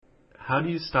How do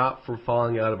you stop from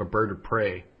falling out of a bird of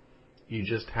prey? You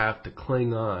just have to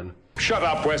cling on. Shut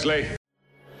up, Wesley.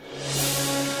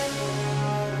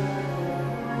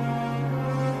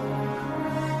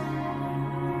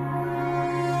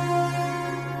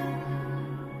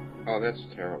 Oh, that's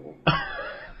terrible.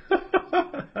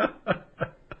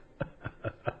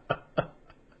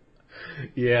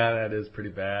 Yeah, that is pretty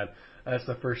bad. That's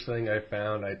the first thing I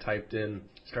found. I typed in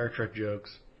Star Trek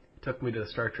jokes. It took me to the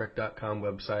StarTrek.com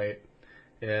website,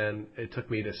 and it took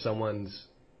me to someone's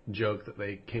joke that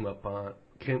they came up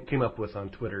with on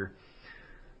Twitter.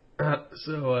 That's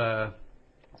not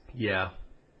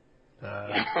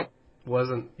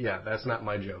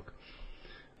my joke.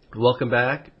 Welcome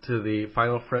back to the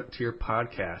Final Frontier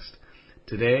podcast.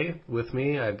 Today, with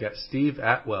me, I've got Steve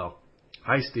Atwell.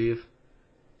 Hi, Steve.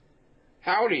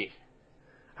 Howdy.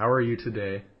 How are you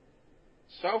today?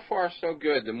 So far, so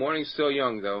good. The morning's still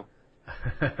young, though.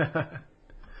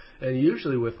 And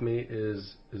usually with me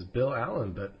is Bill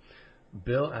Allen, but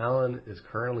Bill Allen is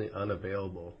currently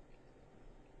unavailable.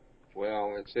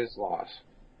 Well, it's his loss.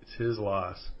 It's his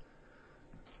loss.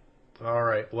 All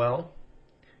right. Well,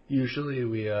 usually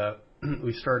we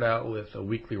start out with a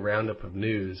weekly roundup of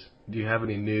news. Do you have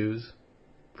any news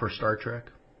for Star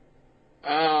Trek?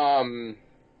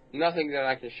 Nothing that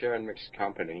I can share in mixed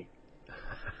company.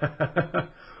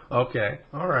 Okay.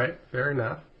 All right. Fair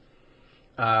enough.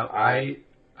 I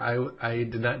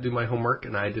did not do my homework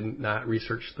and I did not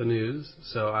research the news,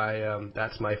 so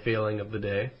that's my failing of the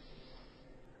day.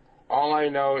 All I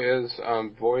know is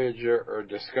Voyager or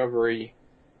Discovery,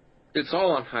 it's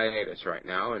all on hiatus right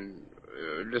now, and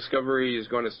Discovery is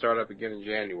going to start up again in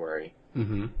January.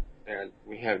 Mm-hmm. And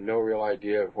we have no real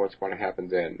idea of what's going to happen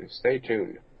then. Stay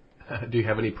tuned. Do you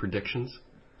have any predictions?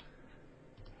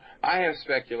 I have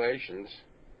speculations.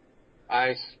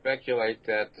 I speculate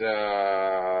that,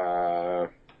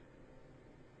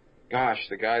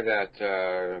 the guy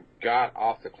that got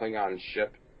off the Klingon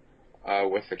ship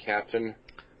with the captain.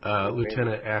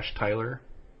 Lieutenant Ash Tyler.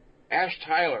 Ash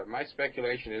Tyler. My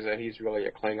speculation is that he's really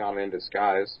a Klingon in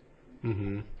disguise.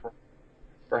 Mm-hmm.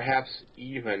 Perhaps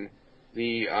even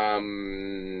the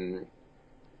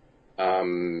albino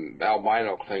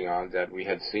Klingon that we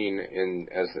had seen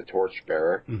as the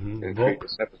torchbearer in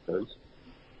previous episodes.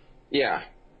 Yeah.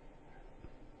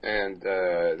 And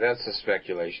that's a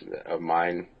speculation of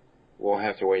mine. We'll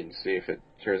have to wait and see if it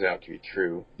turns out to be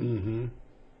true. Mm-hmm.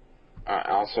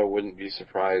 I also wouldn't be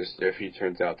surprised if he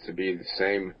turns out to be the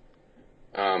same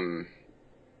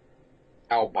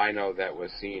albino that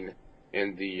was seen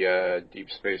in the Deep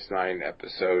Space Nine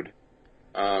episode,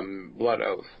 Blood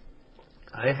Oath.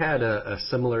 I had a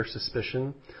similar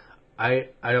suspicion. I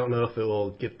don't know if it will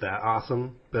get that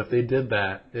awesome, but if they did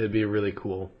that, it would be really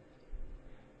cool.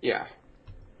 Yeah.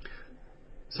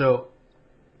 So,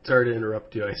 sorry to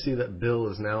interrupt you. I see that Bill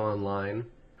is now online.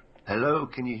 Hello,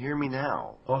 can you hear me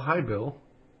now? Oh, hi, Bill.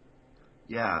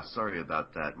 Yeah, sorry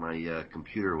about that. My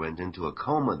computer went into a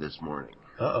coma this morning.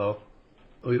 Uh-oh.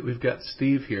 We've got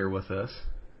Steve here with us.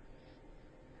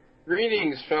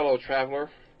 Greetings, fellow traveler.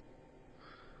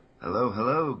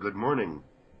 Hello, good morning.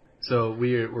 So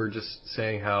we're just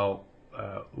saying how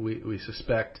we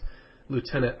suspect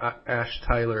Lieutenant Ash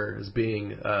Tyler as being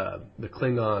the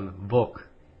Klingon Vok.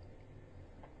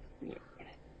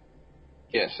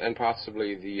 Yes, and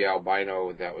possibly the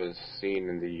albino that was seen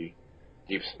in the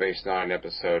Deep Space Nine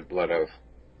episode, Blood Oath.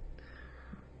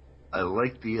 I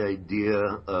like the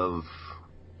idea of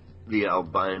the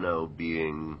albino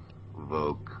being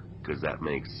Vogue, because that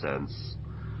makes sense.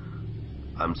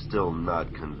 I'm still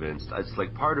not convinced. It's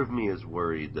like part of me is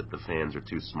worried that the fans are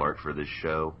too smart for this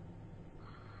show.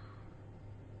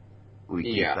 We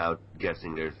keep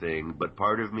outguessing their thing, but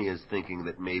part of me is thinking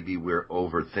that maybe we're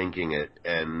overthinking it,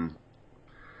 and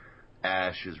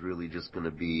Ash is really just going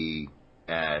to be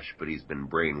Ash, but he's been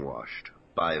brainwashed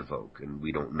by Vogue, and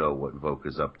we don't know what Vogue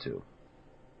is up to.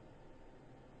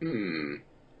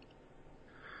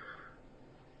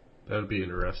 That would be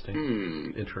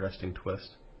interesting. Interesting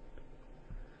twist.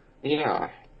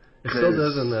 Yeah. It still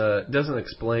doesn't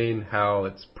explain how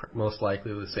it's most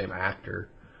likely the same actor.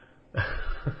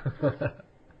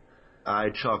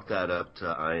 I chalked that up to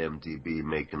IMDb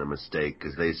making a mistake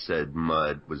because they said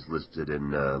Mud was listed in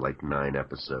 9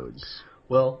 episodes.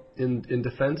 Well, in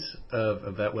defense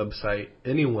of that website,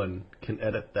 anyone can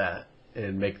edit that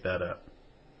and make that up.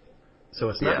 So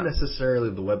it's not necessarily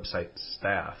the website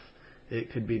staff. It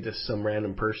could be just some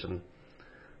random person.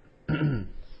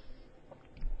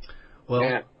 Well,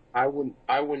 and I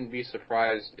wouldn't be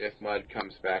surprised if Mud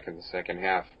comes back in the second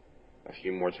half a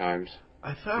few more times.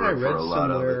 I thought I read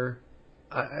somewhere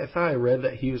I thought I read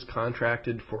that he was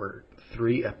contracted for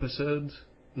 3 episodes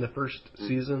in the first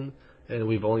season, and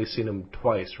we've only seen him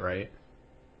twice, right?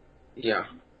 Yeah.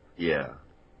 Yeah.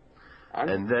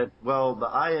 And then, well, the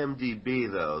IMDb,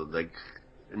 though, like,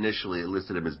 initially it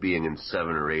listed him as being in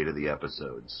 7 or 8 of the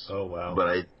episodes. Oh, wow.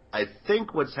 But I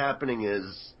think what's happening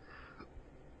is,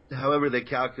 however they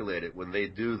calculate it, when they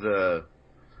do the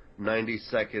 90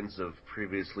 seconds of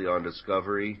previously on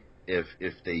Discovery, if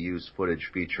they use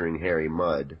footage featuring Harry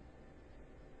Mudd,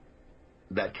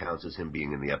 that counts as him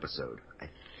being in the episode. I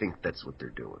think that's what they're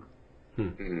doing.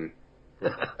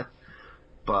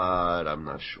 But I'm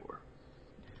not sure.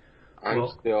 I'm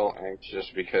still anxious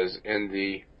because in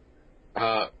the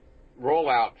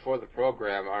rollout for the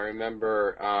program, I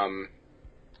remember,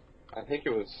 I think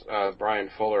it was Brian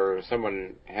Fuller or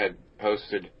someone had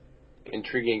posted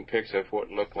intriguing pics of what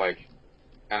looked like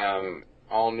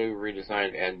all new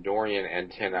redesigned Andorian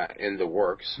antenna in the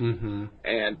works. Mm-hmm.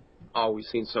 And all we've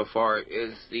seen so far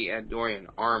is the Andorian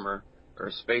armor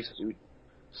or spacesuit.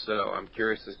 So I'm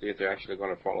curious to see if they're actually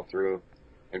going to follow through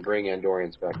and bring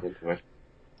Andorians back into it.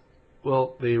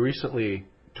 Well, they recently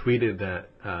tweeted that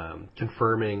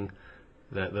confirming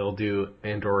that they'll do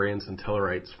Andorians and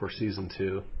Tellarites for season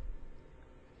 2.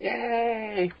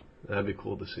 Yay! That'd be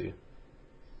cool to see.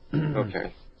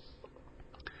 Okay.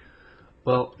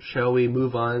 Well, shall we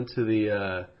move on to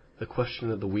the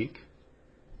question of the week?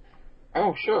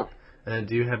 Oh, sure. And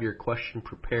do you have your question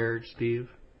prepared, Steve?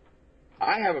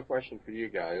 I have a question for you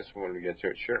guys. I wanted to get to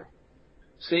it, sure.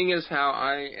 Seeing as how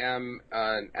I am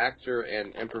an actor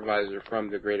and improviser from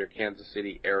the greater Kansas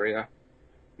City area,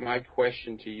 my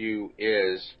question to you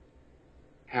is,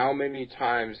 how many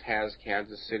times has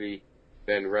Kansas City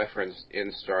been referenced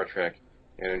in Star Trek,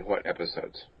 and in what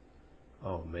episodes?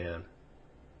 Oh, man.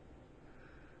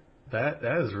 That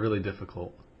is really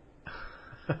difficult.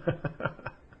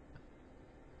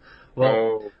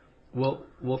 Well,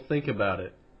 we'll think about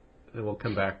it, and we'll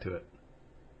come back to it.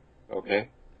 Okay.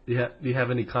 Do you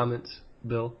have any comments,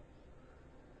 Bill?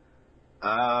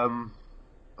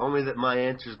 Only that my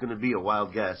answer is going to be a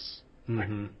wild guess.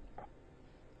 Mm-hmm.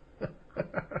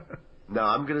 No,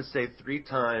 I'm going to say 3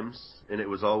 times, and it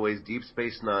was always Deep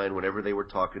Space Nine whenever they were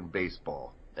talking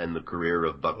baseball and the career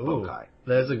of Buck Bokai.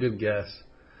 That's a good guess.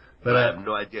 But I have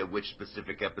no idea which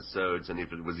specific episodes, and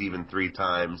if it was even 3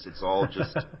 times. It's all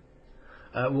just...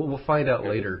 we'll find out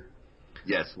later.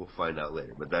 Yes, we'll find out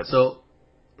later. But that's... So,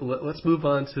 let's move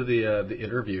on to the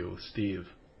interview with Steve.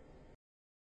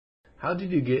 How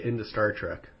did you get into Star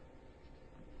Trek?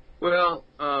 Well,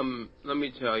 let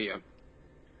me tell you.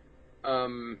 A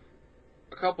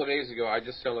couple of days ago, I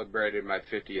just celebrated my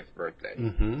 50th birthday.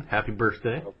 Mm-hmm. Happy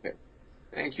birthday. Okay.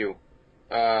 Thank you.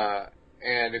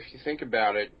 And if you think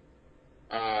about it,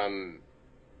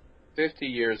 50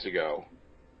 years ago,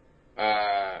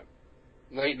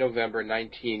 late November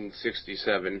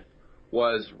 1967,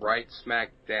 was right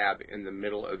smack dab in the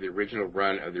middle of the original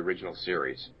run of the original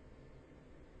series.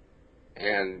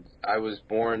 And I was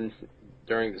born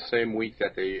during the same week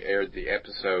that they aired the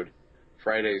episode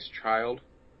Friday's Child,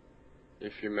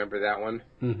 if you remember that one.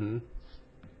 Mm-hmm.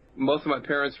 Most of my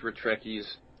parents were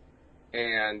Trekkies,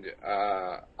 and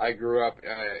I grew up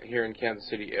here in Kansas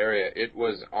City area. It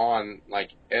was on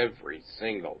like every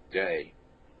single day.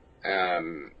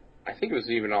 I think it was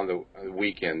even on the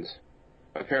weekends.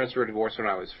 My parents were divorced when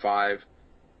I was 5.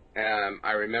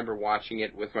 I remember watching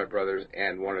it with my brothers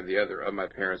and one or the other of my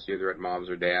parents, either at mom's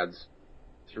or dad's,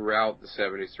 throughout the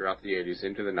 70s, throughout the 80s,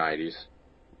 into the 90s.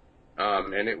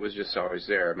 And it was just always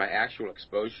there. My actual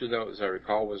exposure, though, as I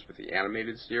recall, was with the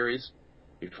animated series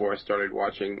before I started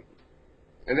watching.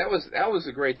 And that was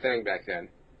a great thing back then.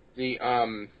 The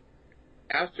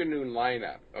afternoon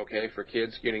lineup, okay, for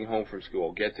kids getting home from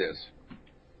school, get this.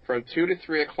 From 2 to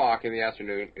 3 o'clock in the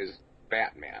afternoon is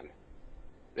Batman.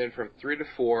 Then from 3 to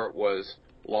 4 was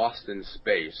Lost in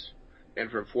Space. And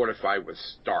from 4 to 5 was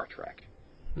Star Trek.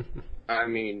 I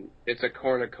mean, it's a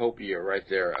cornucopia right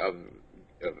there of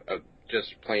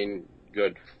just plain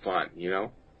good fun, you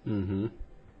know? Mm-hmm.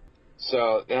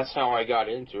 So that's how I got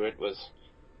into it, was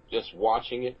just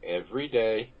watching it every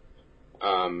day.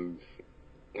 And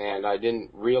I didn't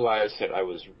realize that I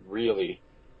was really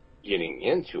getting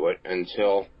into it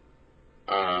until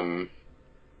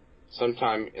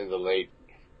sometime in the late,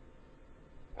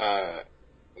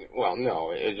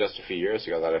 just a few years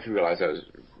ago that I realized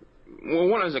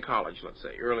when I was at college, let's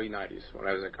say, early 90s, when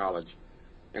I was at college,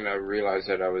 and I realized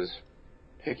that I was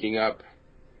picking up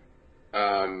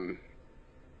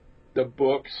the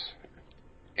books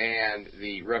and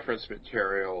the reference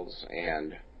materials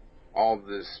and all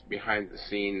this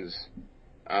behind-the-scenes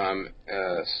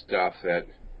stuff that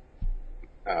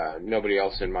nobody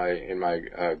else in my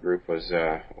group was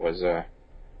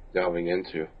delving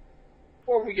into.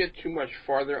 Before we get too much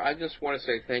farther, I just want to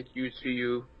say thank you to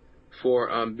you for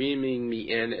beaming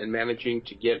me in and managing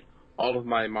to get all of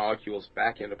my molecules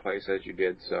back into place as you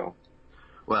did. So,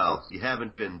 well, you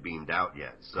haven't been beamed out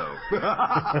yet, so.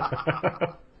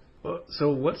 Well,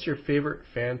 so what's your favorite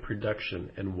fan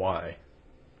production and why?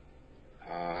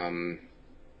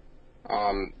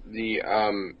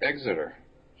 The Exeter,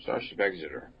 Starship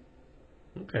Exeter.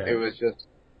 Okay. It was just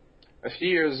a few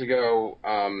years ago.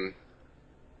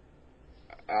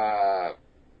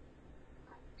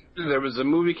 There was a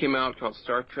movie came out called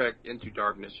Star Trek Into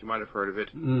Darkness. You might have heard of it.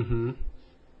 Mm-hmm.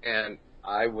 And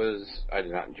I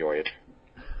did not enjoy it.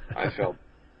 I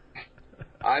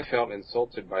felt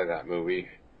insulted by that movie.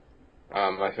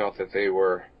 I felt that they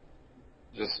were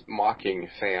just mocking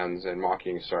fans and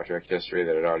mocking Star Trek history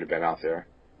that had already been out there.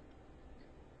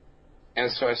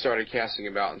 And so I started casting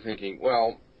about and thinking,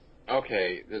 well,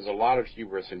 okay, there's a lot of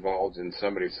hubris involved in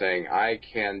somebody saying, I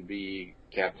can be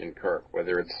Captain Kirk,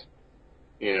 whether it's,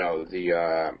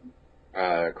 the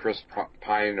Chris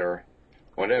Pine or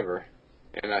whatever.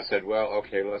 And I said, well,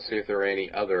 okay, let's see if there are any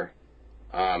other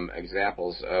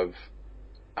examples of...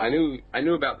 I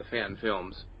knew about the fan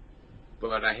films,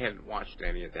 but I hadn't watched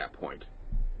any at that point.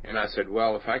 And I said,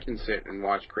 well, if I can sit and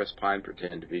watch Chris Pine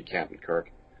pretend to be Captain Kirk,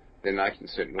 then I can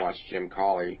sit and watch Jim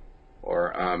Cawley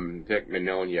or Vic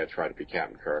Mignogna try to be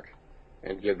Captain Kirk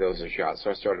and give those a shot.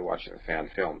 So I started watching the fan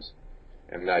films,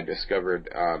 and I discovered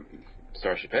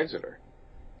Starship Exeter.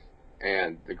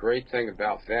 And the great thing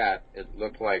about that, it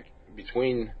looked like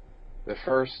between the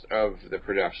first of the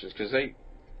productions, because they,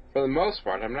 for the most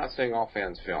part, I'm not saying all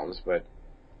fans films, but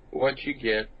what you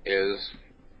get is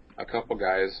a couple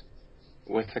guys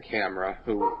with the camera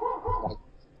who...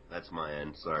 That's my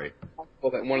end, sorry.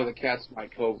 Well, that one of the cats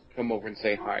might come over and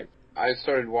say hi. I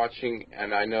started watching,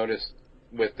 and I noticed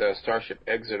with Starship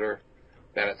Exeter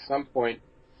that at some point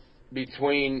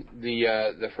between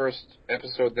the first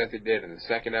episode that they did and the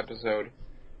second episode,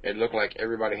 it looked like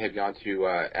everybody had gone to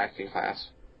acting class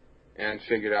and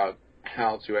figured out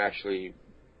how to actually,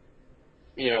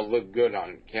 look good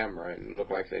on camera and look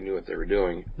like they knew what they were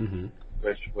doing,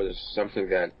 which was something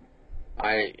that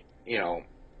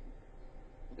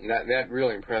that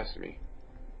really impressed me.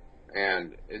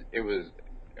 And it was,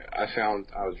 I found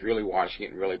I was really watching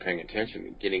it and really paying attention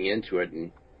and getting into it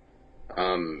and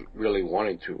really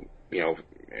wanting to,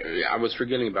 I was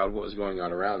forgetting about what was going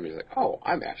on around me. It's like, oh,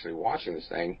 I'm actually watching this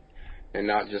thing and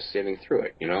not just sitting through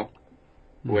it,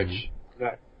 which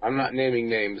I'm not naming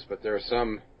names, but there are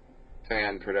some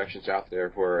fan productions out there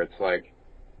where it's like,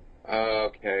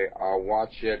 okay, I'll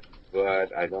watch it,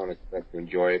 but I don't expect to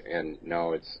enjoy it. And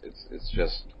no, it's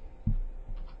just,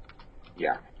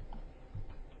 yeah.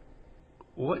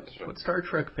 What Star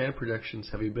Trek fan productions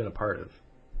have you been a part of?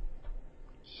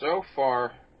 So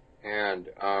far, and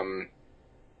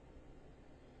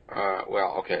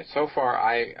so far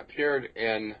I appeared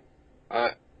in.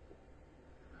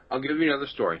 I'll give you another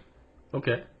story.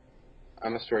 Okay.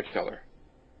 I'm a storyteller.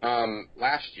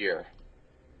 Last year,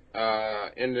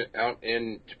 out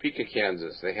in Topeka,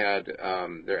 Kansas, they had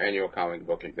their annual comic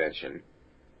book convention,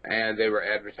 and they were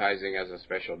advertising as a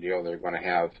special deal they're going to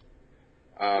have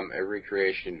a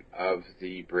recreation of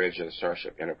the bridge of the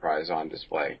Starship Enterprise on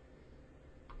display.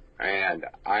 And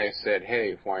I said,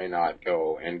 hey, why not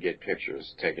go and get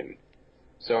pictures taken?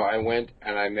 So I went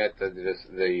and I met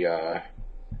the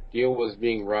deal was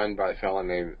being run by a fellow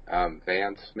named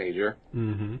Vance Major,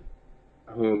 whom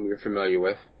you're familiar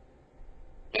with.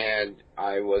 And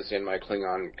I was in my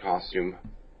Klingon costume,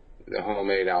 the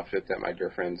homemade outfit that my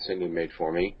dear friend Cindy made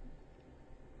for me.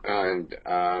 And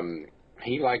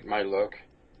he liked my look,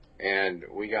 and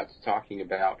we got to talking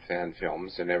about fan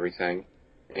films and everything.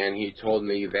 And he told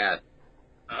me that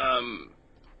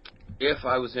if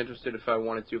I was interested, if I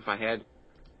wanted to, if I had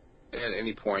at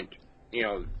any point,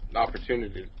 the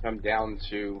opportunity to come down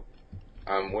to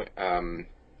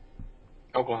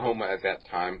Oklahoma at that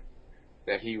time,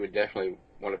 that he would definitely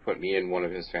want to put me in one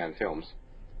of his fan films.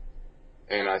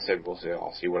 And I said, well,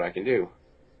 I'll see what I can do.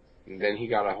 And then he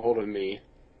got a hold of me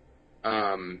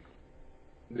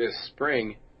this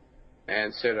spring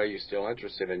and said, are you still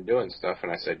interested in doing stuff?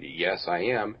 And I said, yes, I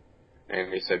am.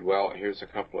 And he said, well, here's a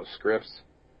couple of scripts.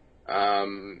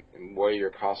 Wear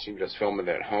your costume, just film it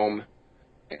at home,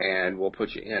 and we'll put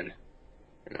you in.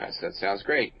 And I said, sounds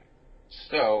great.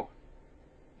 So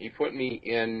he put me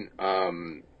in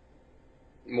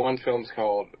one film's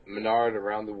called Menard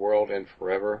Around the World and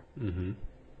Forever.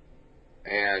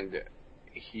 And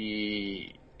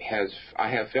I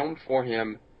have filmed for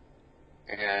him,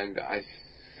 and I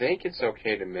think it's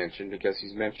okay to mention, because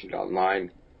he's mentioned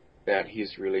online that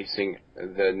he's releasing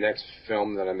the next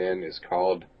film that I'm in is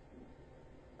called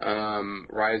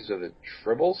Rise of the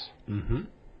Tribbles. Mm-hmm.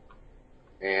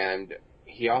 And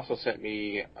he also sent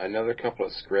me another couple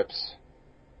of scripts,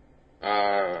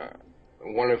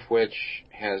 one of which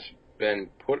has been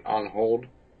put on hold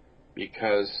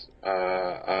because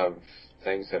of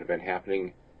things that have been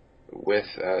happening with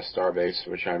Starbase,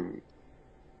 which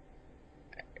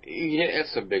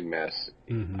it's a big mess.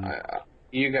 Mm-hmm.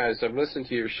 You guys, I've listened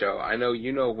to your show. I know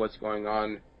you know what's going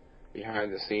on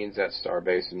behind the scenes at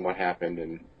Starbase and what happened,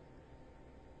 and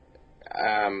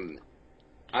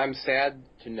I'm sad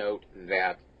to note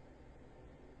that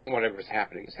whatever's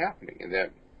happening is happening, and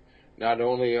that not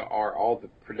only are all the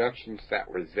productions that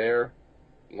were there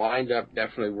lined up,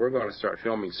 definitely we're going to start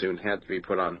filming soon, had to be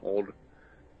put on hold,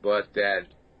 but that,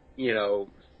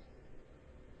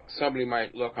 somebody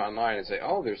might look online and say,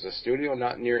 oh, there's a studio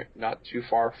not too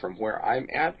far from where I'm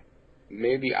at.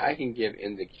 Maybe I can get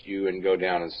in the queue and go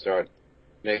down and start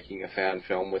making a fan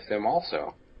film with them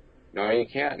also. No, you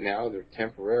can't now. They're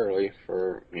temporarily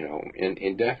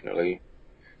indefinitely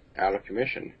out of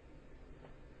commission.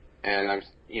 And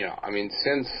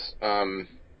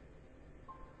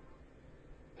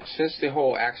since the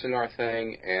whole Axonar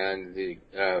thing and the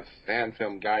fan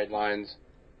film guidelines,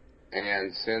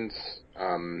 and since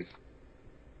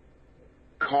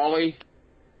Cawley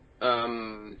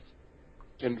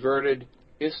converted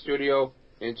his studio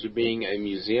into being a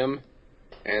museum,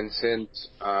 and since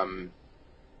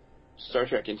Star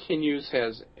Trek Continues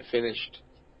has finished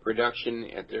production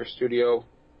at their studio,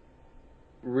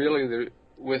 really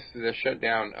with the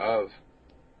shutdown of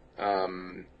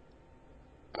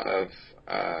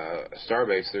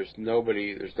Starbase, there's no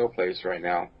place right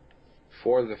now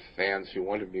for the fans who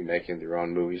want to be making their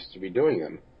own movies to be doing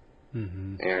them.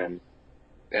 Mm-hmm. And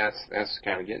that's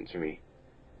kind of getting to me.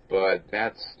 But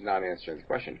that's not answering the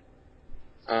question.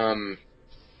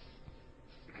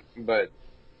 But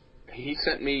he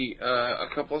sent me a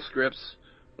couple of scripts,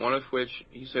 one of which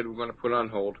he said we're going to put on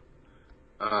hold.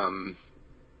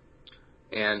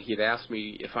 And he'd asked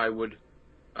me if I would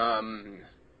send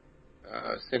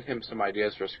him some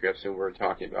ideas for scripts, and we're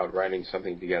talking about writing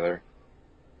something together.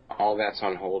 All that's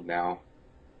on hold now.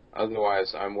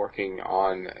 Otherwise, I'm working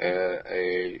on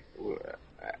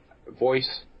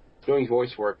doing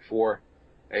voice work for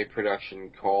a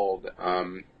production called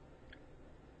A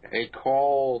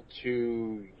Call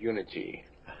to Unity.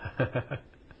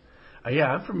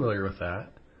 Yeah, I'm familiar with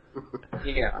that.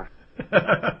 Yeah.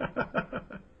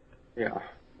 Yeah.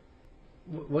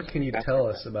 What can you tell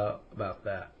us about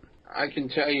that? I can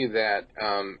tell you that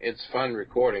it's fun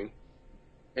recording,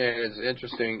 and it's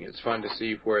interesting. It's fun to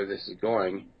see where this is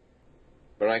going.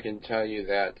 But I can tell you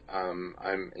that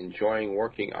I'm enjoying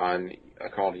working on A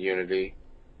Call to Unity,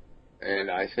 and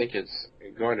I think it's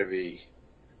going to be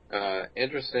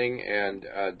interesting and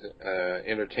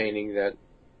entertaining that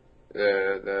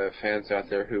the fans out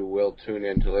there who will tune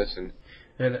in to listen.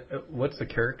 And what's the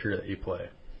character that you play?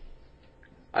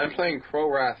 I'm playing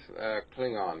Crowath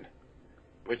Klingon,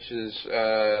 which is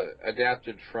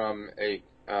adapted from a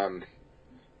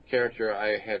character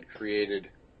I had created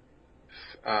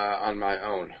on my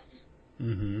own.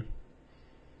 Mm-hmm.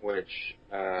 Which,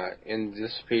 in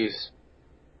this piece,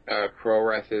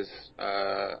 Crowath is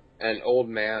an old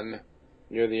man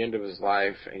near the end of his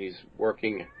life, and he's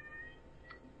working.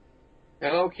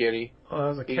 Hello, kitty. Oh, that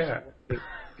was a cat.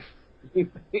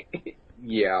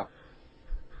 Yeah.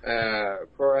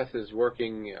 Crowath is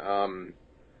working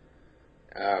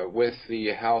with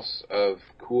the House of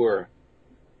Kur.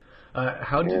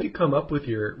 How did you come up with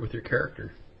your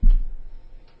character?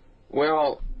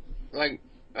 Well,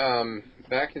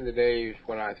 back in the day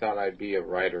when I thought I'd be a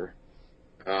writer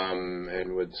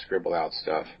and would scribble out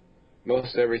stuff,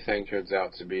 most everything turns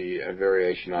out to be a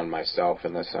variation on myself,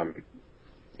 unless I'm,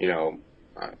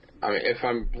 if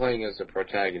I'm playing as a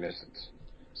protagonist.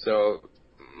 So,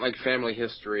 like family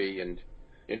history and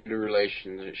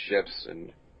interrelationships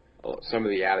and some of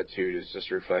the attitude is just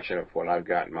a reflection of what I've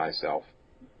got in myself.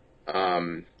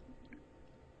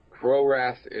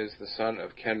 Crowath is the son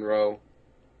of Kenro.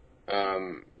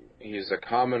 He's a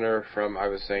commoner from, I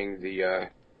was saying, the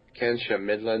Kensha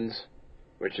Midlands,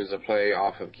 which is a play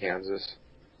off of Kansas.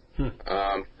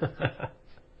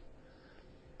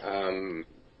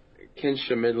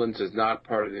 Kensha Midlands is not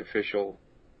part of the official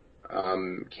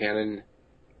canon.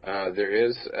 There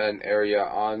is an area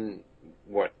on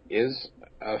what is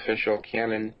official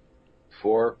canon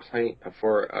for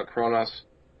Kronos,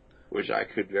 which I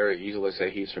could very easily say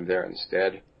he's from there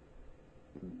instead.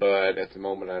 but at the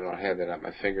moment I don't have that at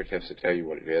my fingertips to tell you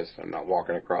what it is. I'm not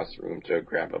walking across the room to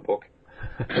grab a book.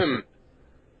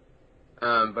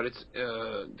 But it's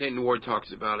Dayton Ward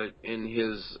talks about it in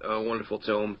his wonderful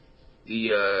tome,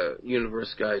 The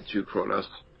Universe Guide to Kronos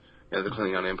and the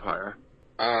Klingon Empire.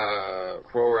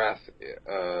 Krorath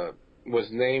was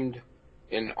named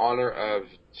in honor of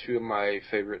two of my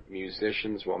favorite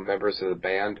musicians, members of the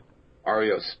band,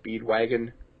 REO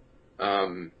Speedwagon,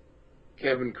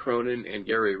 Kevin Cronin and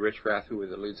Gary Richrath, who was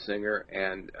the lead singer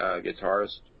and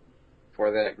guitarist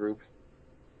for that group,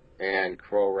 and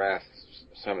Krorath,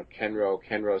 son of Kenro.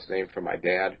 Kenro's named for my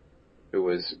dad, who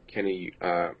was Kenny.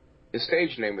 His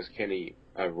stage name was Kenny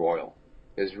Royal.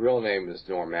 His real name is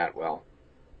Norm Atwell.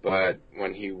 But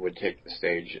when he would take the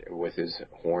stage with his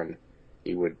horn,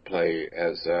 he would play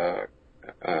as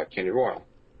Kenny Royal.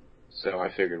 So I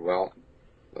figured, well,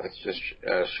 let's just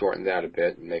shorten that a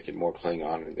bit and make it more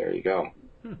Klingon, and there you go.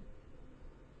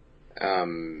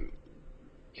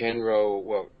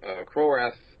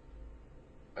 Krorath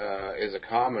is a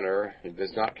commoner. He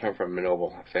does not come from a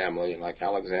noble family, like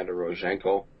Alexander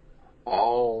Rozhenko.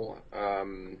 All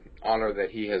honor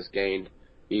that he has gained,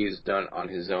 he's done on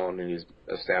his own, and he's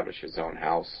established his own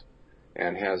house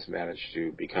and has managed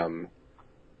to become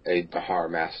a Dahar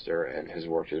master and has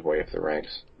worked his way up the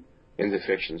ranks in the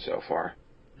fiction so far.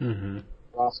 Mm-hmm.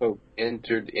 Also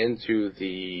entered into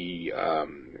the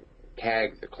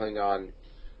KAG, the Klingon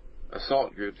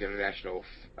Assault Group, the International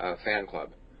Fan Club,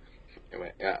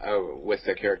 with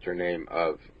the character name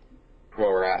of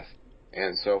Krorath.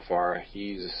 And so far,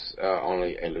 he's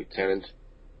only a lieutenant,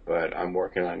 but I'm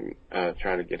working on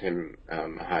trying to get him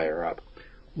higher up.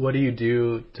 What do you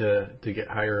do to get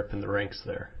higher up in the ranks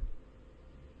there?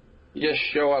 You just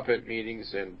show up at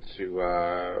meetings and to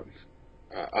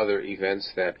other events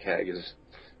that KAG has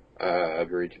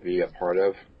agreed to be a part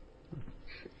of.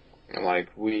 Like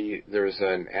there's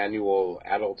an annual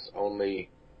adults-only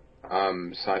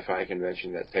sci-fi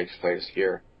convention that takes place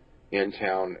here in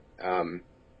town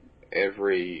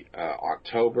every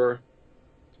October,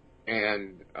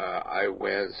 and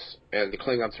the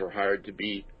Klingons were hired to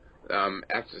be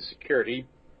active security,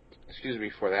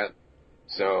 for that.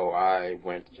 So I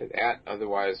went to that.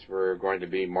 Otherwise, we're going to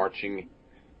be marching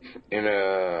in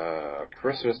a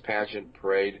Christmas pageant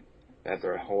parade that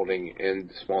they're holding in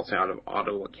the small town of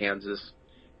Ottawa, Kansas,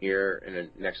 here in the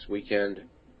next weekend.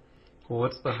 Well,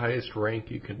 what's the highest rank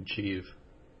you can achieve?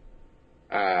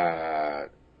 Thought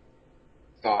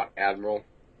Admiral.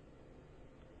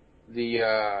 The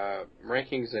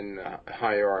rankings and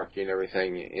hierarchy and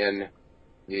everything in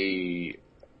the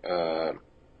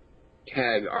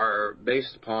KAG are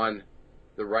based upon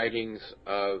the writings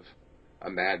of a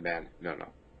madman. No.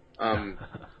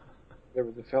 There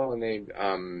was a fellow named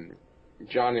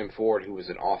John M. Ford, who was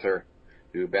an author,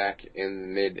 who back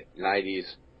in the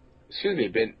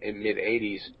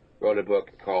mid-80s, wrote a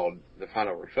book called The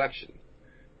Final Reflection,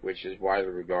 which is widely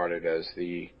regarded as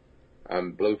the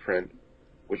blueprint,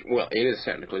 it is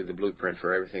technically the blueprint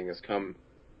for everything that's come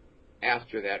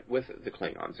after that with the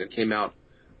Klingons. It came out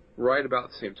right about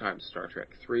the same time as Star Trek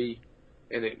III,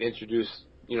 and it introduced,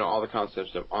 all the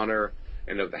concepts of honor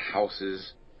and of the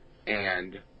houses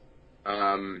and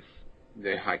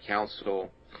the High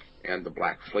Council and the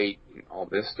Black Fleet and all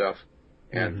this stuff.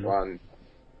 And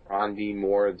Ron D.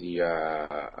 Moore, the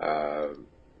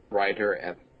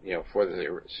writer for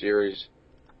the series,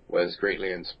 was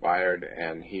greatly inspired,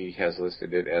 and he has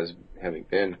listed it as having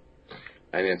been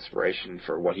an inspiration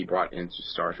for what he brought into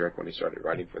Star Trek when he started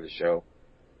writing for the show.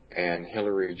 And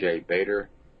Hilary J. Bader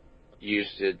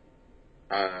used it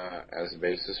as a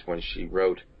basis when she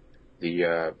wrote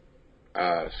the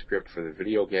script for the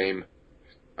video game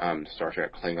Star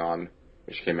Trek Klingon,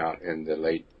 which came out in the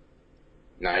late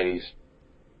 90s,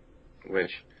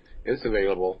 which is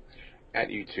available at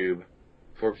YouTube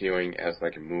for viewing as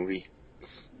like a movie.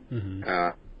 Mm-hmm.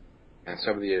 And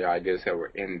some of the ideas that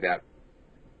were in that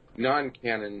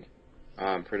non-canon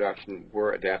production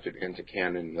were adapted into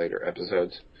canon later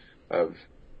episodes of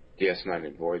DS9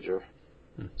 and Voyager.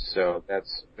 So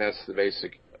that's the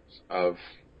basic of,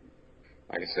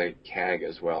 like I say, KAG,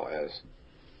 as well as,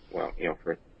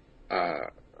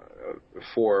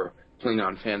 for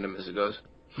Klingon fandom as it goes.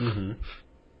 Mm-hmm.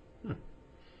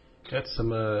 That's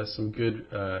some good.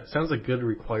 Sounds like good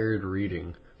required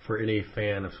reading for any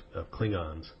fan of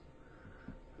Klingons.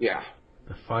 Yeah.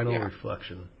 The Final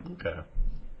Reflection. Okay.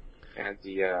 And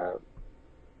the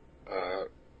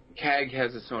KAG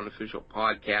has its own official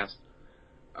podcast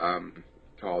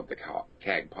called the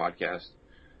KAG Podcast,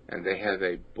 and they have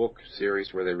a book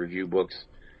series where they review books.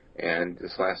 And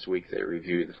this last week they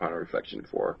reviewed the Final Reflection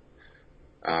for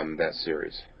that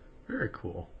series. Very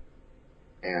cool.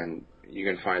 And you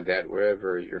can find that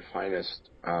wherever your finest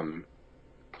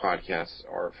podcasts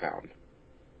are found.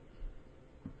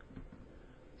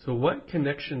 So what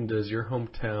connection does your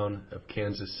hometown of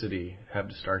Kansas City have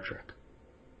to Star Trek?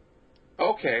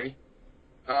 Okay.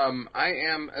 I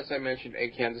am, as I mentioned, a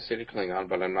Kansas City Klingon,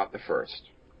 but I'm not the first.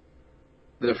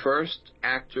 The first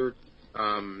actor,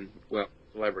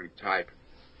 celebrity type,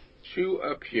 to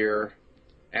appear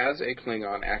as a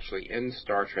Klingon actually in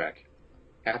Star Trek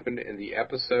happened in the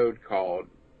episode called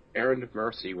Errand of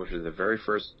Mercy, which was the very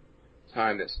first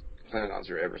time that Klingons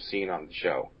were ever seen on the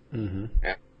show. Mm-hmm.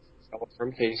 And someone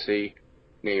from KC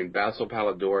named Basil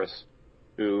Palladores,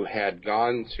 who had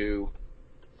gone to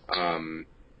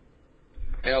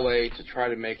L.A. to try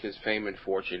to make his fame and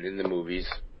fortune in the movies.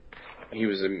 He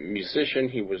was a musician.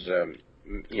 He was a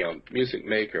music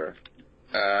maker.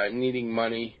 Needing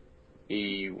money,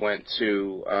 he went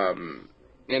to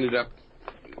ended up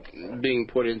being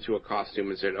put into a costume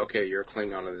and said, "Okay, you're a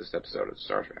Klingon in this episode of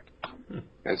Star Trek."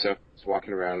 And so he's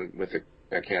walking around with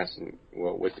a cast and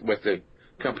with the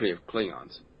company of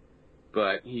Klingons.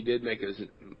 But he did make his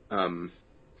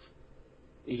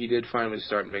he did finally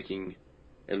start making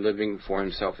a living for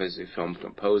himself as a film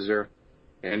composer,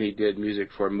 and he did music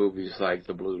for movies like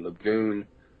The Blue Lagoon,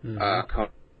 Conan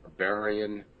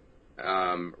Barbarian,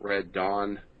 Red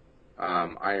Dawn,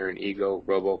 Iron Eagle,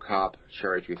 RoboCop,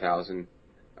 Cherry 2000.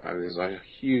 There's a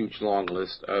huge long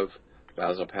list of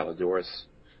Basil Palladores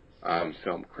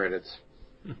film credits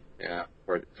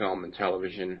for film and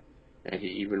television, and he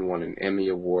even won an Emmy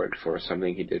Award for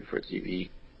something he did for TV,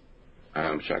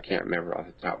 which I can't remember off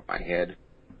the top of my head,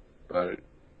 but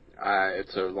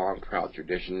it's a long, proud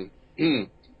tradition.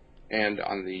 And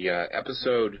on the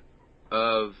episode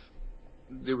of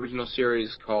the original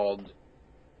series called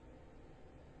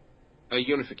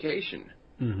Unification,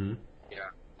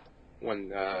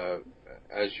 when,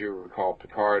 as you recall,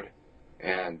 Picard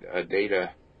and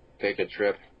Data take a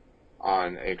trip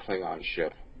on a Klingon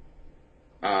ship.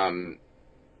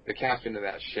 The captain of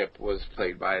that ship was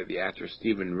played by the actor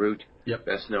Stephen Root,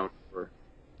 best known for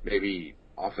maybe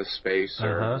Office Space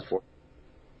or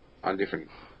on different.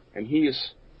 And he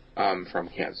is from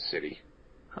Kansas City.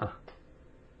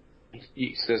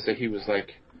 He says that he was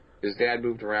like, his dad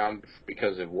moved around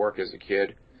because of work as a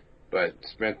kid, but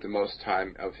spent the most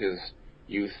time of his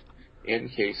youth in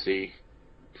KC,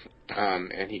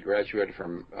 and he graduated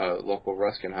from local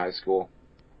Ruskin High School,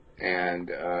 and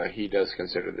he does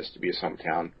consider this to be his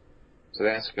hometown. So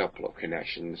that's a couple of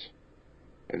connections.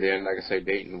 And then, like I say,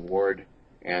 Dayton Ward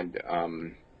and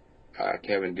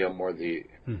Kevin Gilmore, the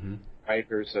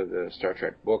writers of the Star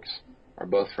Trek books, are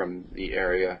both from the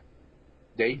area.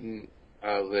 Dayton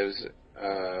lives,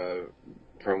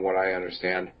 from what I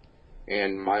understand,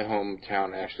 in my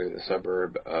hometown, actually the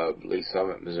suburb of Lee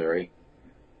Summit, Missouri,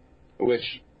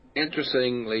 which,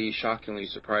 interestingly, shockingly,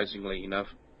 surprisingly enough,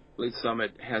 Lee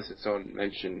Summit has its own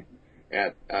mention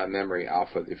at Memory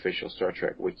Alpha, the official Star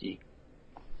Trek wiki,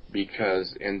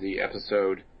 because in the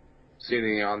episode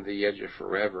Sitting on the Edge of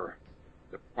Forever,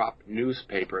 the prop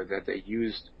newspaper that they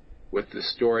used with the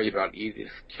story about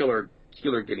Edith Keeler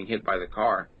getting hit by the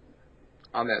car,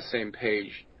 on that same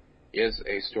page is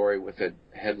a story with a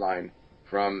headline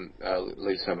from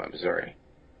Lee Summit, Missouri.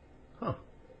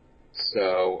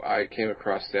 So I came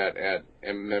across that at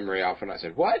Memory Alpha, and I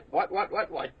said, What?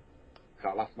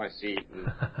 Fell off my seat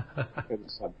and couldn't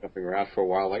stop jumping around for a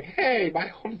while, like, hey, my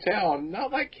hometown,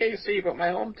 not like KC, but my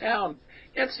hometown,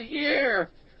 it's here.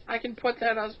 I can put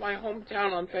that as my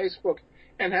hometown on Facebook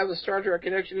and have a Star Trek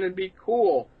connection and be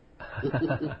cool.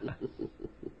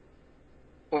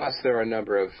 Plus, there are a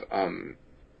number of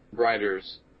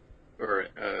writers, or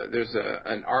there's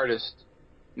an artist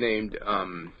named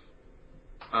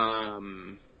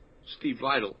Steve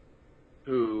Lytle,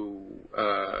 who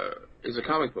is a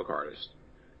comic book artist,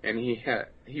 and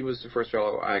he was the first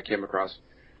fellow I came across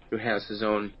who has his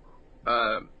own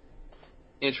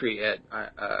entry at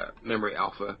Memory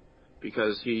Alpha,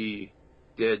 because he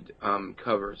did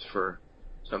covers for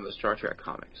some of the Star Trek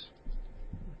comics.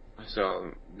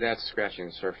 So that's scratching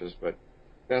the surface, but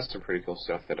that's some pretty cool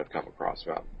stuff that I've come across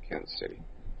about Kansas City.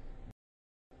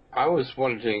 I was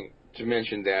wanting to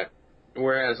mention that,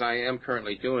 whereas I am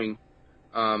currently doing,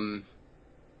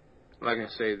 like I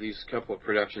say, these couple of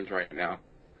productions right now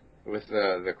with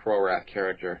the Crorath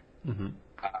character,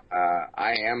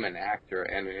 I am an actor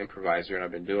and an improviser, and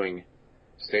I've been doing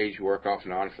stage work off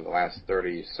and on for the last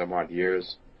 30 some odd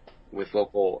years with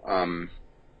local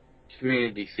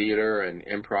community theater and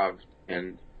improv,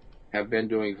 and have been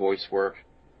doing voice work,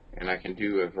 and I can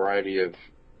do a variety of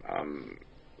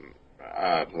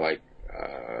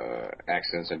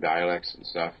accents and dialects and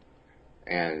stuff.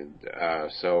 And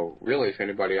so really, if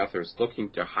anybody out there is looking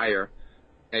to hire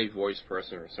a voice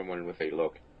person or someone with a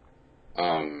look,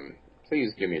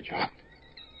 please give me a job.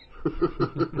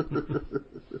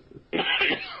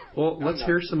 Well, let's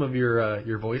hear some of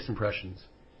your voice impressions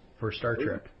for Star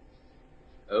Trek.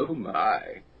 Oh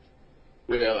my!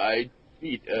 Well, I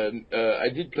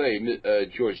did play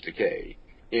George Takei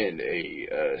in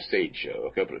a stage show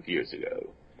a couple of years ago,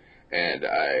 and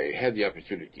I had the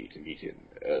opportunity to meet him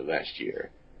last year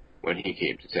when he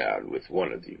came to town with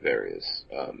one of the various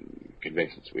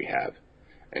conventions we have,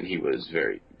 and he was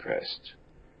very impressed.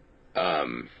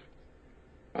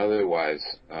 Otherwise,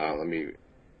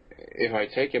 if I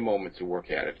take a moment to work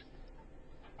at it,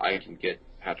 I can get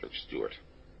Patrick Stewart.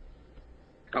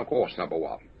 Of course, number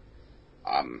one.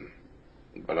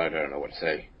 But I don't know what to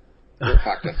say. In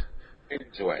fact,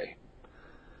 it's away.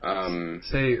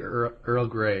 Say Earl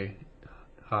Grey.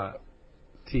 Hot.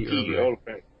 Tea Earl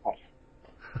Grey. Hot.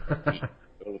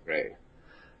 Earl Grey.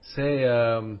 Say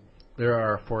there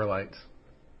are 4 lights.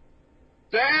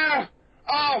 There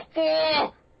are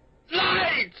 4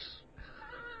 lights!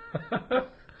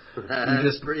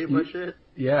 That's pretty much it.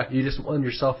 Yeah, you just won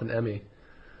yourself an Emmy.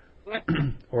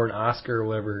 Or an Oscar, or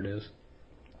whatever it is.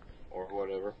 Or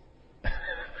whatever.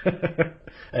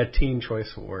 A Teen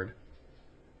Choice Award.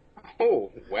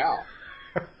 Oh, wow.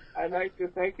 I'd like to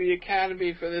thank the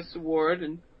Academy for this award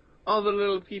and all the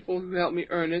little people who helped me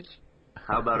earn it.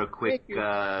 How about a quick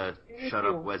shut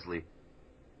up, Wesley?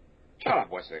 Shut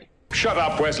up, Wesley. Shut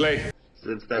up, Wesley.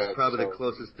 Since that's probably the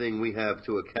closest thing we have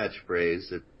to a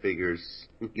catchphrase, it figures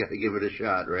you gotta give it a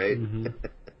shot, right? Mm-hmm.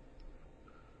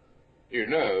 You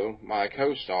know, my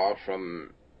co-star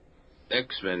from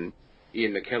X-Men,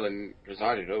 Ian McKellen,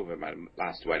 presided over my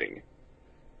last wedding.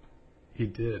 He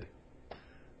did.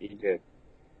 He did.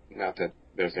 Not that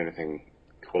there's anything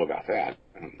cool about that.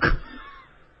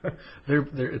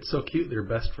 It's so cute. They're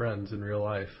best friends in real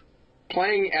life.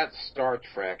 Playing at Star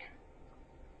Trek,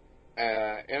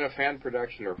 in a fan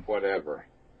production or whatever,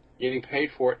 getting paid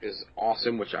for it is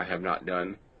awesome, which I have not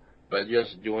done, but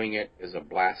just doing it is a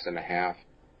blast and a half,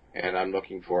 and I'm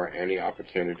looking for any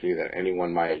opportunity that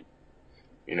anyone might,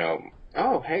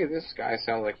 oh, hey, this guy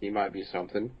sounds like he might be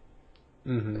something.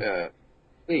 Mm-hmm.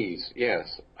 Please,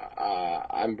 yes,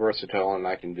 I'm versatile and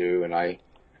I can do, and I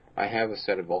have a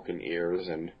set of Vulcan ears,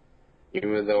 and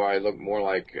even though I look more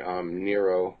like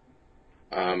Nero,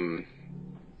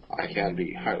 I can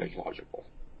be highly logical.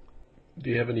 Do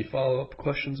you have any follow-up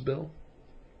questions, Bill?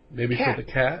 Maybe Cat. for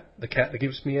the cat that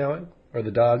keeps meowing, or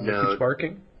the dog that keeps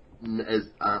barking?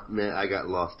 Man, I got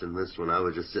lost in this one. I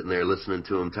was just sitting there listening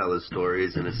to him tell his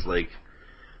stories, and it's like,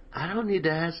 I don't need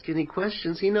to ask any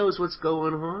questions. He knows what's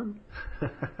going on.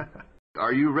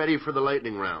 Are you ready for the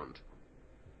lightning round?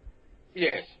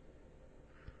 Yes.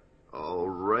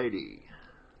 Alrighty.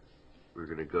 We're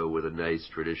going to go with a nice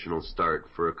traditional start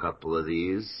for a couple of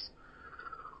these.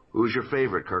 Who's your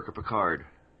favorite, Kirk or Picard?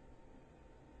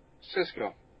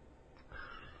 Cisco.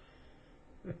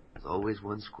 There's always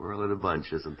one squirrel in a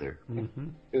bunch, isn't there? Mm-hmm.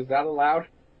 Is that allowed?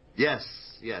 Yes,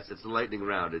 it's the lightning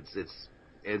round. It's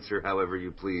answer however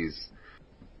you please.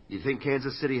 You think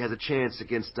Kansas City has a chance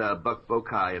against Buck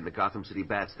Bokai and the Gotham City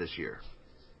Bats this year?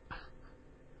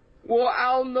 Well,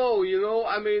 I don't know,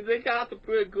 I mean, they got the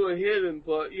pretty good hitting,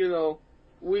 but,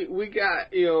 we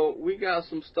got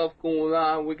some stuff going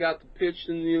on. We got the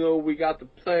pitching, we got the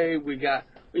play, we got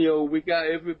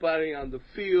everybody on the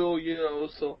field,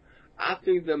 so I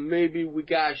think that maybe we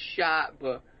got a shot,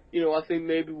 but, I think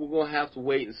maybe we're going to have to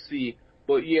wait and see.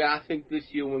 But, yeah, I think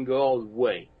this year we're going to go all the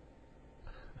way.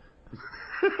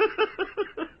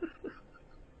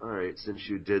 All right, since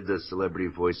you did the celebrity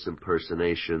voice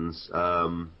impersonations,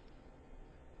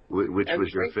 which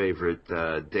was your favorite?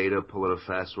 Data pulling a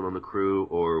fast one on the crew,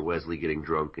 or Wesley getting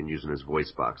drunk and using his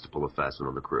voice box to pull a fast one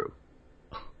on the crew?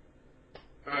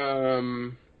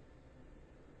 I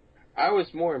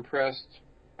was more impressed.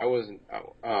 I wasn't.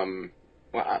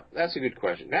 That's a good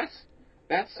question. That's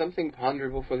something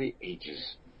ponderable for the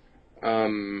ages.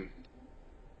 10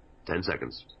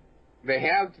 seconds. They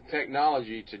have the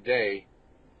technology today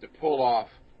to pull off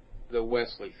the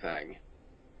Wesley thing.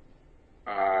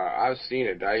 I've seen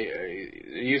it. I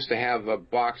used to have a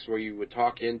box where you would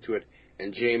talk into it,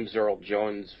 and James Earl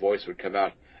Jones' voice would come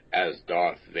out as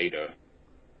Darth Vader.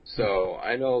 So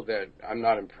I know that I'm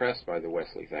not impressed by the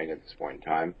Wesley thing at this point in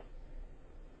time,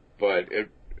 but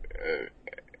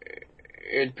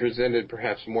it presented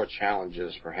perhaps more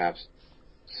challenges, perhaps.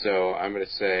 So I'm going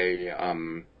to say,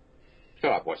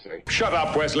 shut up, Wesley. Shut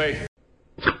up, Wesley.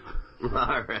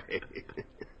 All right.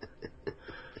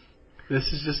 This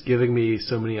is just giving me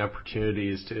so many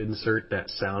opportunities to insert that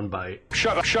sound bite.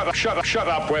 Shut up,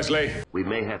 Wesley. We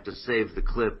may have to save the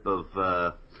clip of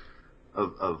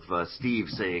Steve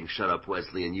saying "Shut up,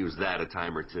 Wesley" and use that a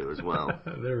time or two as well.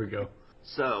 There we go.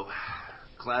 So,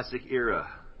 classic era.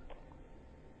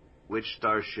 Which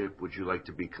starship would you like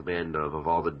to be command of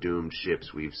all the doomed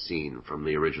ships we've seen from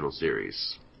the original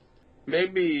series?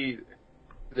 Maybe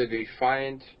the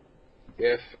Defiant,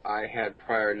 if I had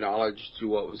prior knowledge to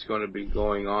what was going to be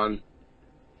going on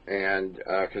and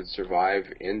could survive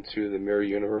into the mirror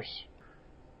universe.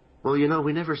 Well,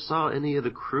 we never saw any of the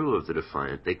crew of the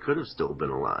Defiant. They could have still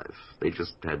been alive. They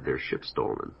just had their ship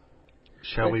stolen.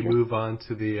 Shall we move on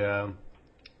to the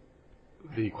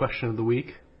question of the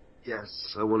week?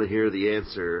 Yes, I want to hear the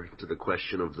answer to the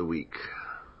question of the week.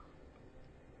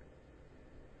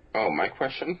 Oh, my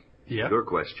question? Yeah. Your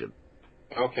question.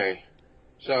 Okay.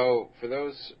 So, for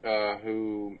those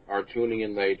who are tuning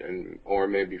in late or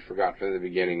maybe forgot from the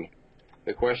beginning,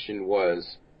 the question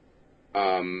was,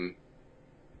 how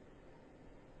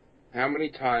many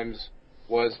times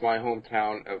was my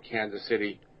hometown of Kansas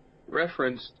City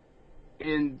referenced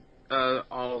in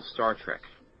all of Star Trek?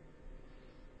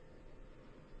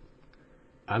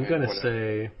 I'm gonna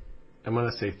say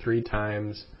 3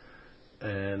 times,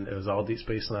 and it was all Deep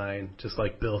Space Nine, just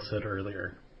like Bill said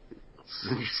earlier.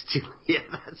 Yeah,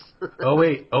 that's... Oh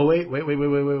wait.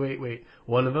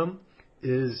 One of them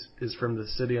is from the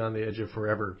City on the Edge of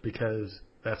Forever, because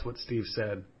that's what Steve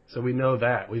said. So we know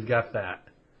that. We've got that.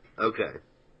 Okay.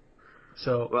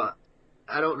 So... Well,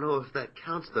 I don't know if that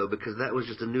counts, though, because that was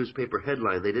just a newspaper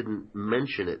headline. They didn't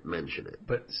mention it.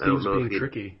 But Steve's being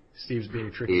tricky. Steve's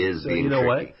being tricky. He is being tricky. You know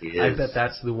what? He I is. bet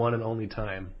that's the one and only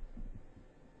time.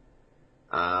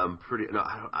 I'm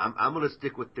going to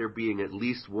stick with there being at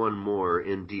least one more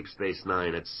in Deep Space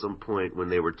Nine at some point when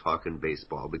they were talking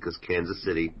baseball, because Kansas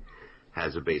City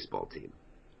has a baseball team.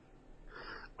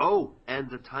 Oh, and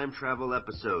the time travel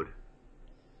episode.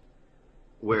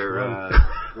 Where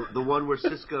the one where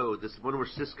Cisco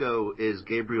is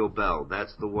Gabriel Bell.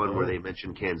 That's the one where they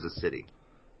mention Kansas City.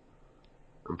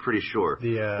 I'm pretty sure.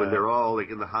 When they're all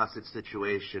like in the hostage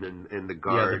situation and the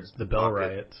guards. Yeah, the Bell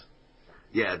riots.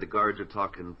 Yeah, the guards are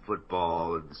talking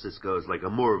football and Cisco's like,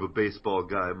 I'm more of a baseball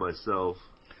guy myself.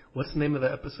 What's the name of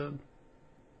the episode?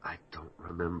 I don't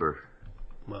remember.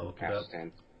 Well, look it up.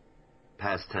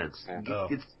 Past tense. Oh.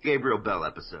 It's Gabriel Bell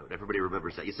episode. Everybody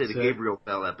remembers that. You say the Gabriel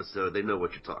Bell episode, they know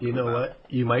what you're talking about. You know what?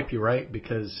 You might be right,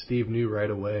 because Steve knew right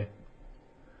away.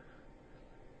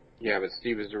 Yeah, but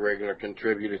Steve is a regular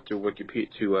contributor to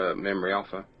Wikipedia, to Memory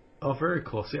Alpha. Oh, very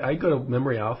cool. See, I go to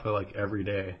Memory Alpha like every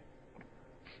day.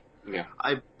 Yeah.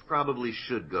 I probably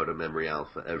should go to Memory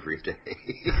Alpha every day.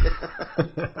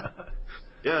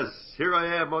 Yes, here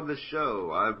I am on the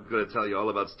show. I'm going to tell you all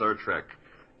about Star Trek.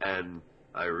 And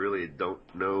I really don't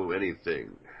know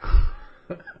anything.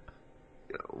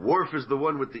 Worf is the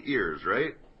one with the ears,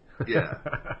 right? Yeah.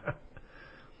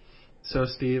 So,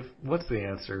 Steve, what's the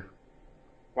answer?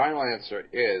 Final answer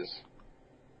is,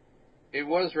 it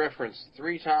was referenced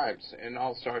 3 times in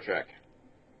all Star Trek.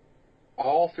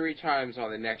 All 3 times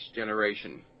on The Next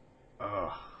Generation.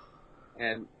 Oh.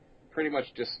 And pretty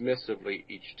much dismissively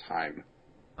each time.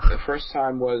 The first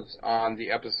time was on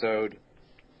the episode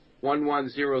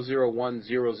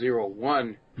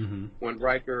 11001001, when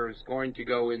Riker is going to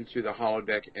go into the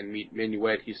holodeck and meet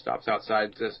Minuet. He stops outside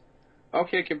and says,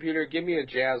 "Okay, computer, give me a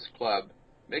jazz club.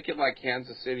 Make it like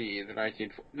Kansas City in the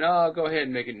 1940s. No, go ahead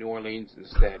and make it New Orleans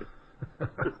instead."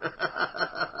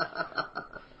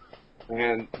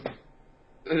 And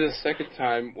the second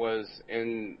time was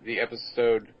in the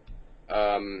episode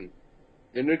The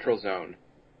Neutral Zone,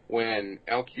 when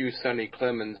LQ Sonny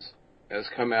Clemens has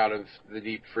come out of the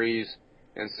deep freeze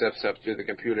and steps up to the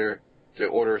computer to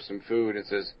order some food and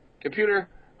says, "Computer,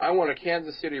 I want a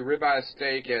Kansas City ribeye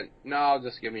steak, and no,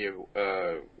 just give me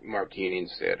a martini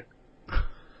instead."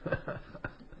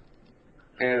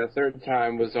 And the third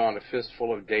time was on A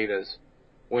Fistful of Datas,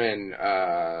 when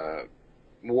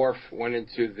Worf went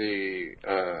into the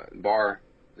bar,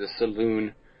 the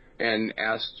saloon, and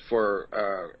asked for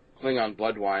Klingon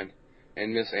blood wine,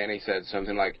 and Miss Annie said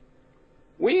something like,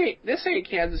 "This ain't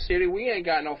Kansas City. We ain't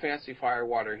got no fancy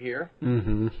firewater here."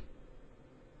 Mm-hmm.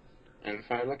 And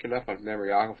if I look it up on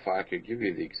Memory Alpha, I could give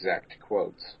you the exact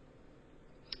quotes.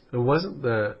 It wasn't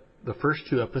the first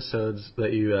 2 episodes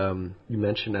that you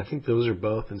mentioned. I think those are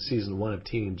both in season 1 of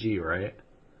TNG, right?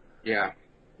 Yeah.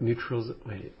 Wait,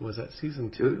 was that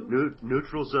season 2?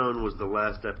 Neutral Zone was the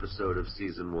last episode of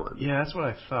season 1. Yeah, that's what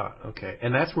I thought. Okay,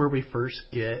 and that's where we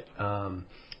first get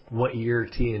what year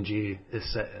TNG is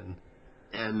set in.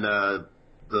 And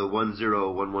The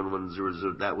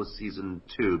 101110, that was season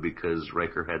 2 because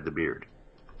Riker had the beard.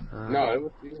 No, it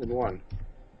was season 1.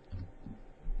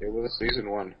 It was season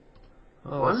 1.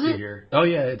 Oh, let's see here. Oh,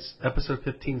 yeah, it's episode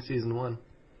 15, season 1.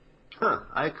 Huh,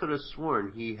 I could have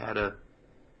sworn he had a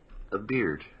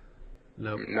beard.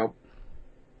 Nope.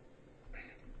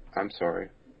 I'm sorry.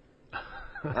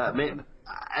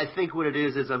 I think what it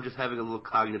is I'm just having a little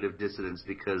cognitive dissonance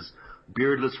because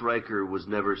beardless Riker was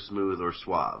never smooth or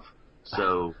suave.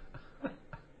 So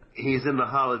he's in the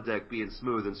holodeck being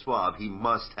smooth and suave. He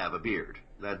must have a beard.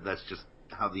 That's just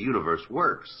how the universe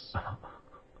works.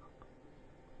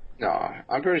 No,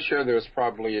 I'm pretty sure there was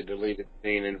probably a deleted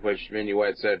scene in which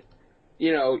Minuet said,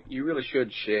 you know, you really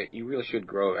should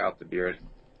grow out the beard.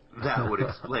 That would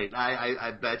explain.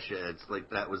 I bet you it's like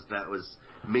that was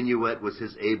Minuet was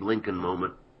his Abe Lincoln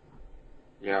moment.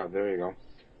 Yeah, there you go.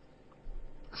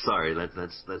 Sorry,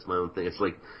 that's my own thing. It's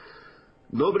like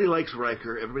nobody likes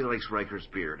Riker. Everybody likes Riker's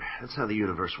beard. That's how the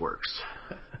universe works.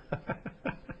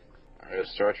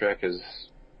 Star Trek has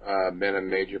been a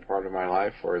major part of my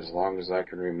life for as long as I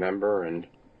can remember, and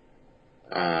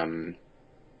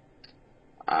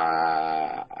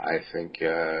I think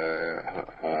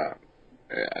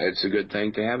it's a good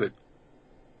thing to have it.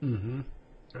 Mm-hmm.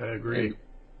 I agree. And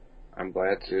I'm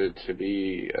glad to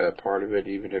be a part of it,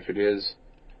 even if it is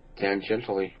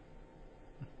tangentially.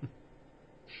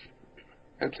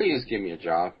 And please give me a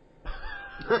job.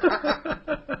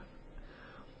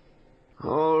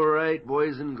 All right,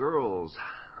 boys and girls,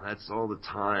 that's all the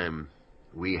time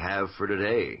we have for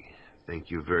today. Thank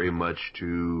you very much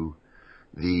to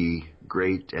the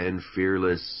great and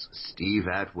fearless Steve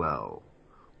Atwell,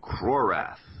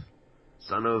 Krorath,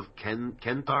 son of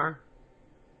Kentar?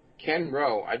 Ken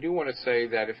Rowe. I do want to say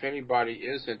that if anybody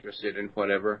is interested in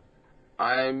whatever,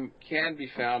 I can be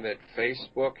found at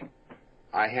Facebook.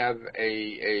 I have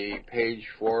a page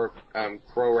for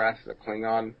Krorath the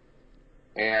Klingon,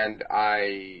 and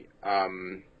I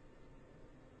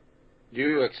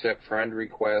do accept friend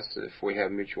requests if we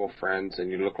have mutual friends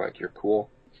and you look like you're cool.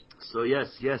 So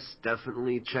yes,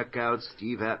 definitely check out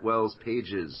Steve Atwell's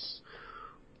pages,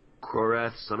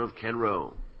 Krorath, son of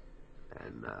Kenro,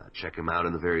 and check him out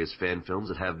in the various fan films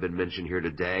that have been mentioned here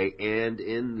today and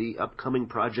in the upcoming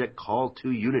project Call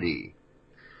to Unity.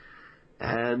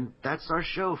 And that's our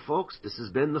show, folks. This has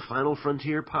been the Final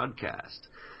Frontier podcast.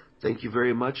 Thank you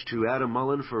very much to Adam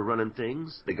Mullen for running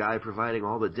things. The guy providing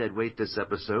all the dead weight this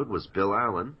episode was Bill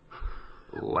Allen.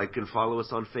 Like and follow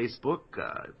us on Facebook.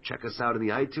 Check us out in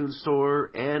the iTunes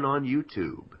Store and on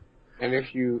YouTube. And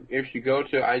if you go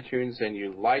to iTunes and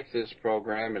you like this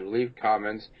program and leave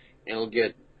comments, it'll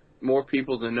get more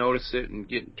people to notice it and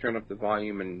turn up the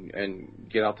volume and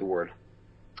get out the word.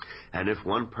 And if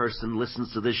one person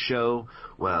listens to this show,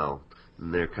 well,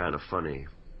 they're kind of funny.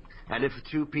 And if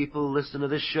 2 people listen to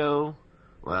this show,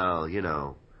 well, you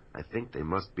know, I think they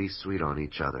must be sweet on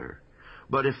each other.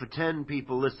 But if 10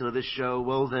 people listen to this show,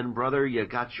 well then, brother, you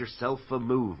got yourself a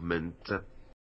movement.